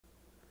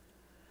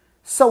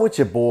So it's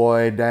your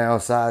boy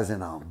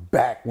Downsizing. I'm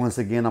back once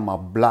again on my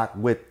block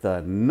with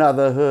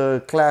another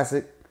hood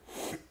classic.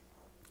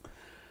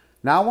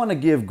 Now I want to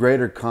give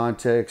greater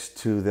context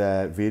to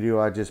that video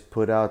I just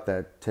put out,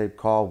 that tape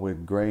call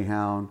with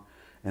Greyhound,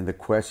 and the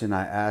question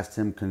I asked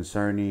him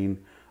concerning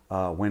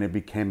when it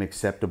became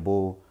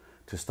acceptable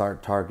to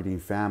start targeting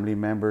family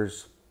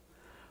members.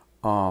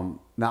 Now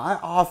I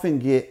often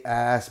get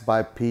asked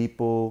by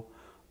people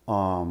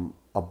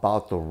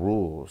about the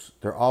rules.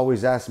 They're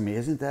always asking me,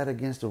 isn't that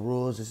against the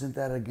rules? Isn't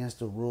that against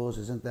the rules?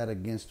 Isn't that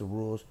against the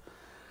rules?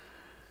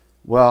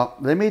 Well,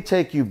 let me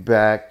take you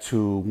back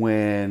to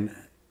when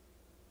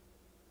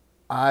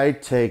I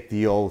take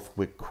the oath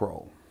with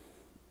Crow,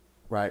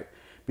 right?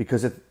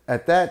 Because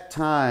at that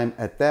time,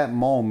 at that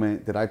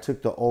moment that I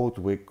took the oath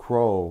with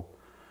Crow,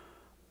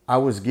 I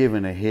was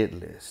given a hit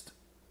list.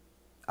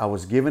 I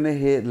was given a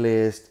hit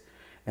list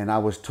and I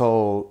was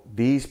told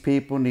these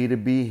people need to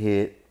be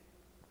hit.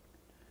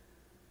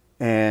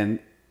 And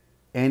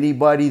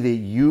anybody that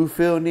you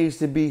feel needs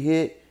to be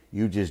hit,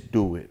 you just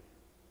do it.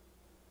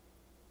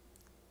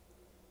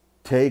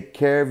 Take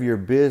care of your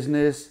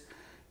business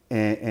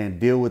and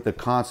deal with the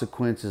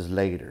consequences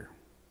later.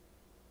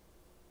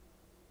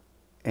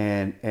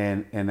 And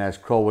as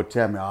Crow would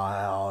tell me,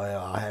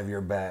 I'll have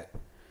your back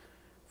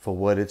for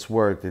what it's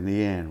worth in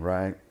the end,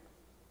 right?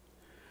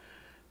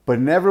 But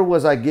never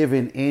was I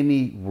given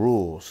any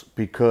rules,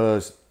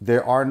 because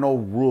there are no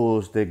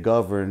rules that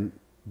govern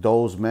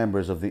those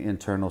members of the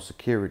internal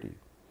security,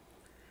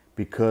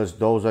 because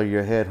those are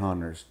your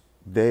headhunters.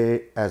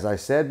 They, as I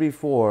said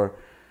before,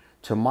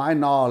 to my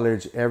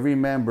knowledge, every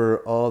member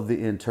of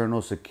the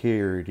internal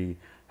security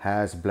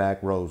has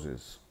black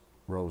roses.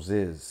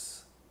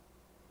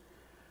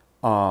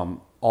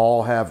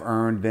 All have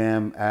earned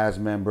them as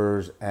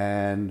members,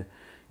 and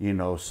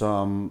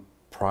some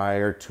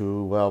prior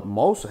to, well,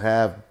 most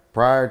have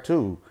prior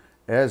to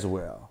as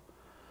well.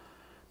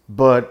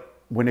 But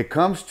when it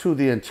comes to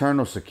the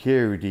internal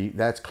security,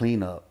 that's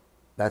cleanup,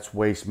 that's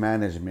waste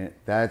management,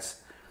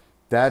 that's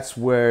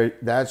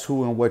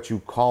who and what you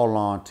call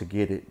on to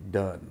get it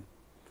done.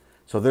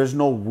 So there's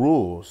no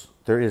rules.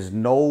 There is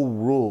no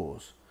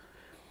rules.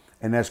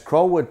 And as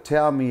Crow would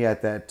tell me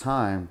at that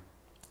time,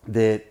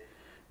 that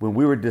when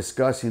we were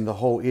discussing the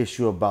whole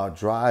issue about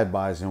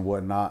drive-bys and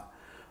whatnot,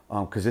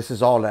 because this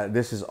is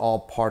all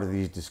part of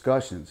these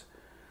discussions,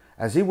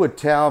 as he would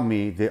tell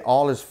me that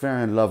all is fair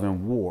in love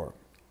and war.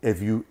 If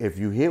you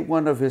hit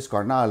one of his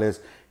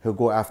carnales, he'll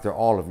go after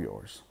all of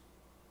yours.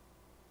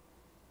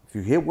 If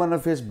you hit one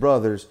of his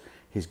brothers,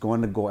 he's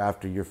going to go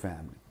after your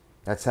family.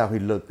 That's how he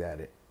looked at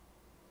it.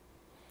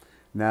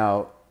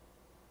 Now,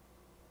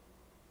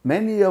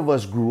 many of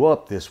us grew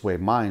up this way,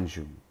 mind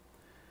you.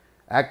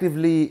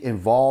 Actively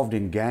involved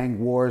in gang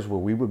wars where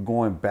we were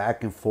going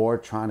back and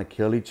forth trying to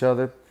kill each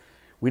other.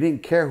 We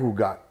didn't care who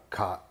got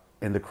caught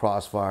in the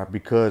crossfire,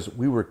 because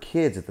we were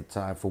kids at the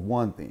time, for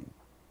one thing.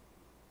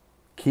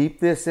 Keep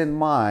this in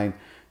mind,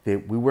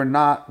 that we were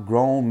not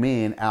grown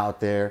men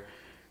out there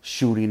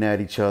shooting at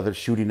each other,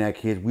 shooting at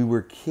kids. We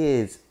were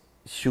kids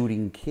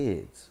shooting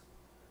kids.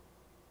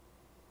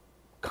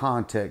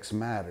 Context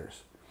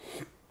matters.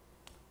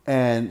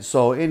 And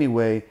so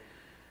anyway,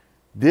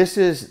 this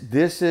is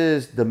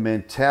the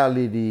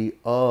mentality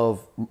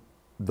of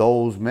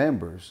those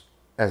members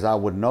as I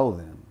would know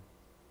them.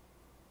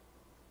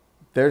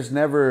 There is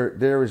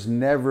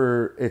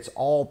never, it's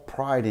all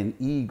pride and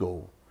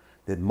ego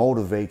that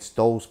motivates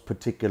those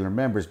particular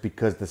members,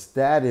 because the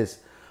status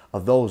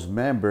of those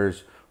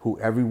members who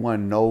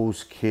everyone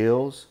knows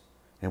kills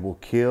and will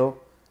kill,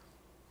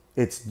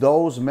 it's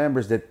those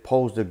members that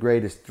pose the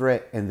greatest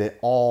threat and that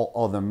all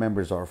other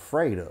members are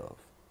afraid of.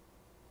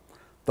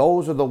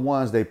 Those are the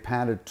ones they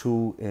pander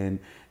to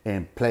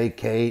and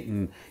placate,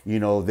 and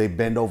they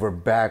bend over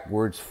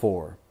backwards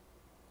for,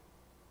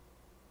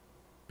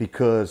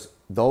 because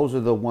those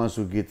are the ones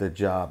who get the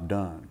job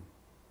done.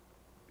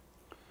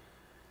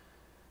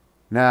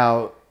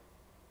 Now,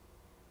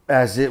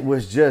 as it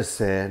was just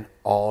said,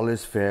 all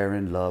is fair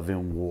in love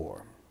and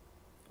war.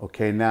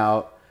 Okay,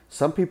 now,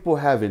 some people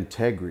have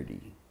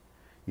integrity.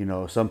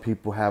 Some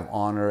people have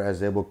honor, as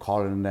they will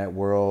call it in that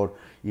world,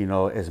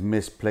 as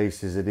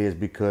misplaced as it is,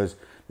 because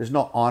there's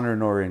no honor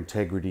nor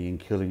integrity in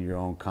killing your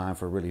own kind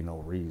for really no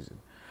reason,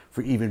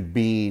 for even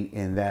being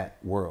in that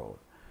world.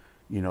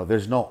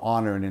 There's no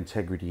honor and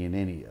integrity in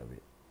any of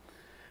it.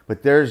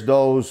 But there's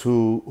those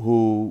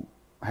who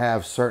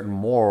have certain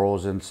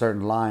morals and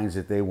certain lines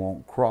that they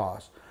won't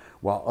cross,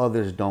 while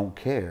others don't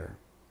care.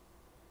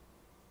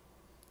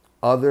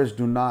 Others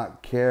do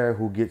not care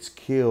who gets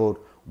killed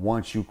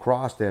once you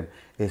cross them,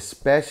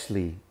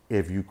 especially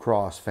if you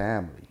cross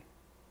family.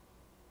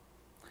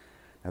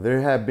 Now,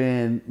 there have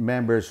been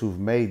members who've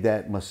made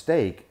that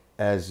mistake,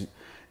 as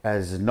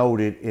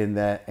noted in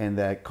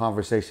that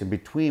conversation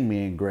between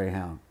me and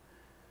Greyhound.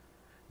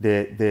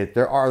 That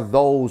there are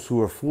those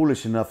who are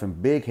foolish enough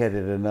and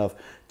big-headed enough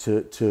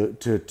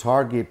to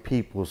target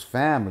people's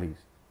families,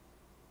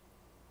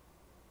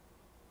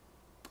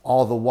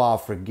 all the while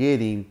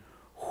forgetting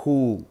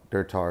who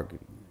they're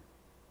targeting.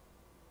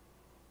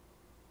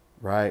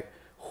 Right?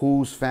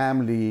 whose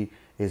family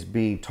is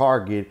being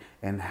targeted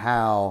and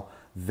how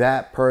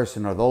that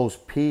person or those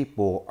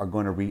people are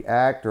going to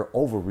react or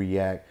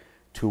overreact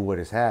to what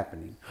is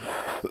happening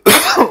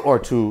or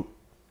to,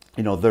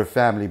 their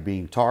family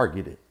being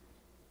targeted.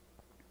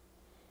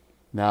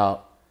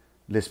 Now,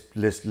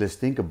 let's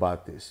think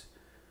about this.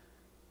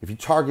 If you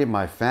target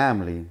my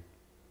family,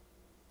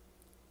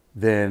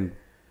 then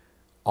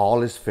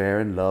all is fair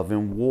in love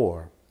and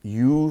war.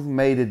 You've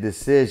made a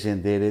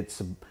decision that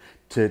it's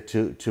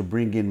to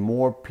bring in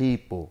more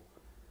people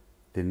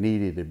than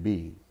needed to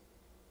be.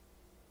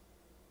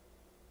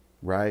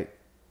 Right?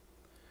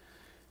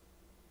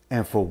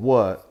 And for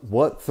what?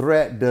 What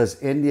threat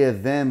does any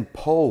of them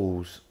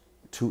pose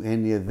to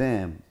any of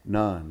them?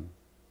 None.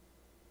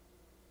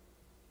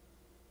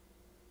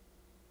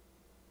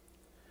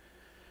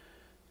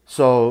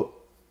 So,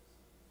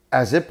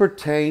 as it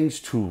pertains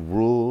to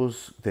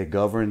rules that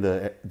govern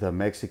the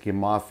Mexican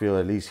Mafia,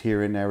 at least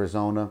here in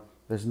Arizona,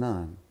 there's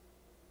none.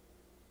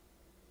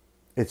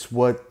 It's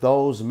what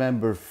those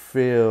members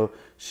feel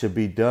should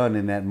be done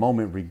in that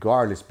moment,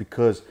 regardless,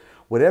 because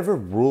whatever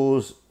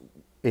rules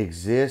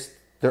exist,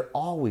 they're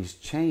always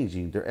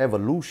changing. They're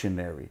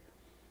evolutionary.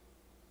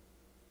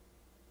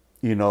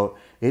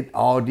 It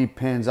all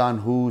depends on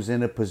who's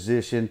in a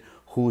position,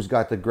 who's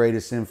got the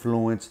greatest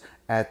influence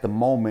at the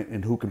moment,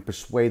 and who can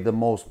persuade the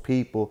most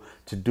people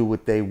to do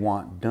what they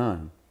want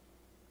done.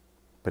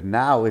 But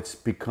now it's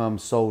become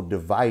so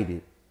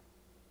divided.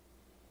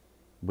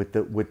 With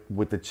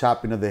the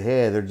chopping of the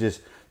head, they're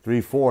just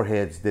 3-4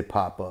 heads that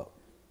pop up.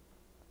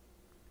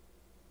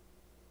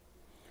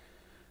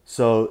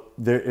 So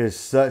there is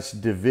such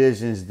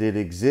divisions that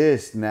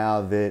exist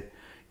now that,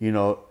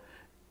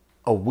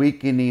 a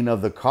weakening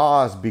of the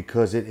cause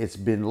because it's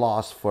been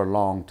lost for a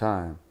long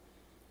time.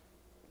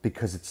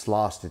 Because it's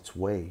lost its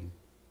way.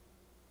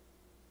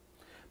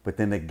 But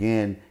then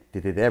again,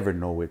 did it ever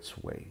know its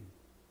way?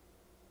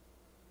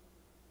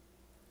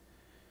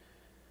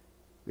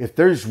 If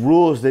there's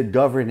rules that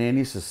govern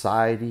any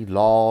society,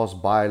 laws,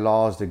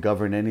 bylaws that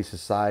govern any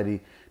society,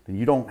 then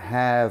you don't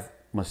have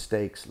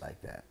mistakes like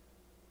that.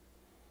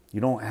 You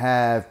don't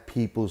have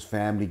people's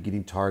family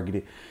getting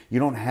targeted. You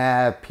don't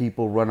have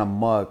people run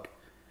amok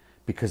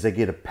because they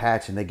get a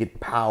patch and they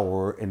get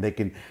power and they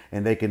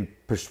can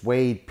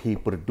persuade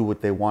people to do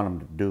what they want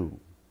them to do.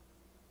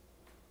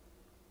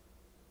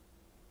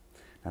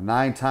 Now,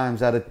 9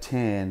 times out of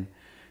 10,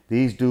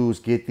 these dudes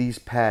get these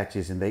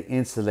patches and they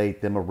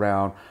insulate them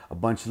around a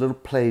bunch of little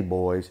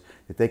playboys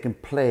that they can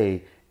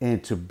play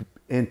into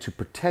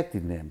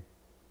protecting them,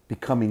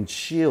 becoming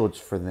shields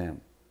for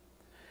them.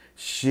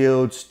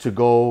 Shields to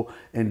go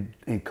and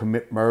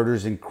commit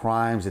murders and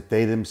crimes that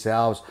they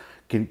themselves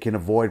can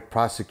avoid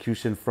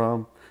prosecution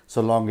from.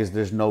 So long as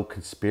there's no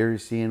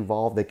conspiracy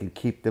involved, they can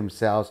keep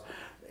themselves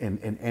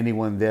and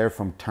anyone there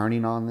from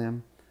turning on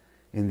them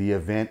in the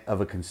event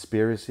of a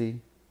conspiracy.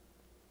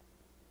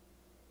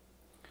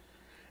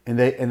 And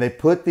they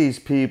put these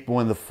people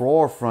in the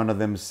forefront of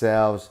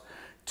themselves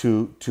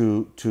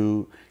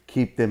to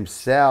keep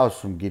themselves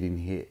from getting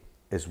hit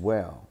as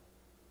well.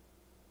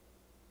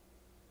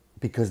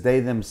 Because they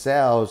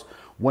themselves,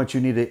 once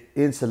you need to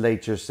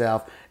insulate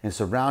yourself and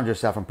surround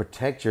yourself and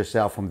protect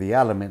yourself from the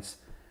elements,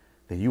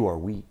 then you are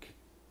weak.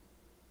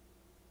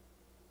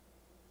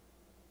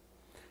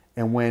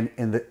 And when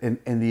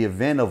in the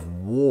event of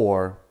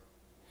war,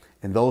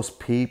 and those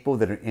people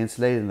that are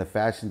insulated in the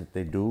fashion that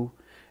they do,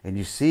 and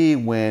you see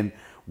when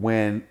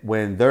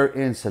their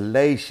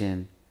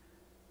insulation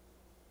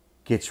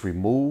gets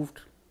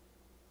removed,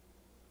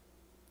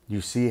 you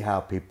see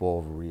how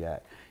people overreact.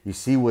 You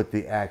see what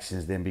the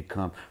actions then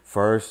become.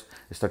 First,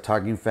 they start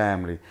targeting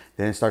family,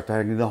 then start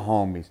targeting the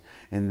homies,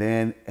 and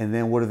then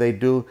what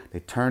do? They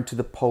turn to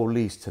the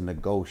police to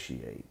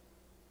negotiate.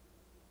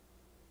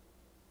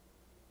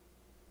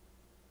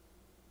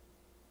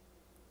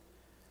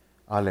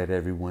 I'll let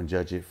everyone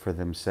judge it for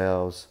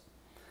themselves.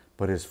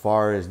 But as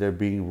far as there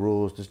being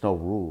rules, there's no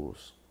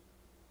rules.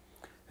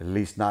 At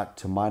least not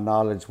to my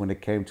knowledge when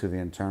it came to the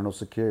internal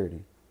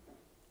security.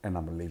 And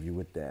I'm going to leave you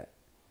with that.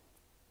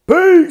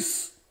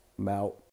 Peace! I'm out.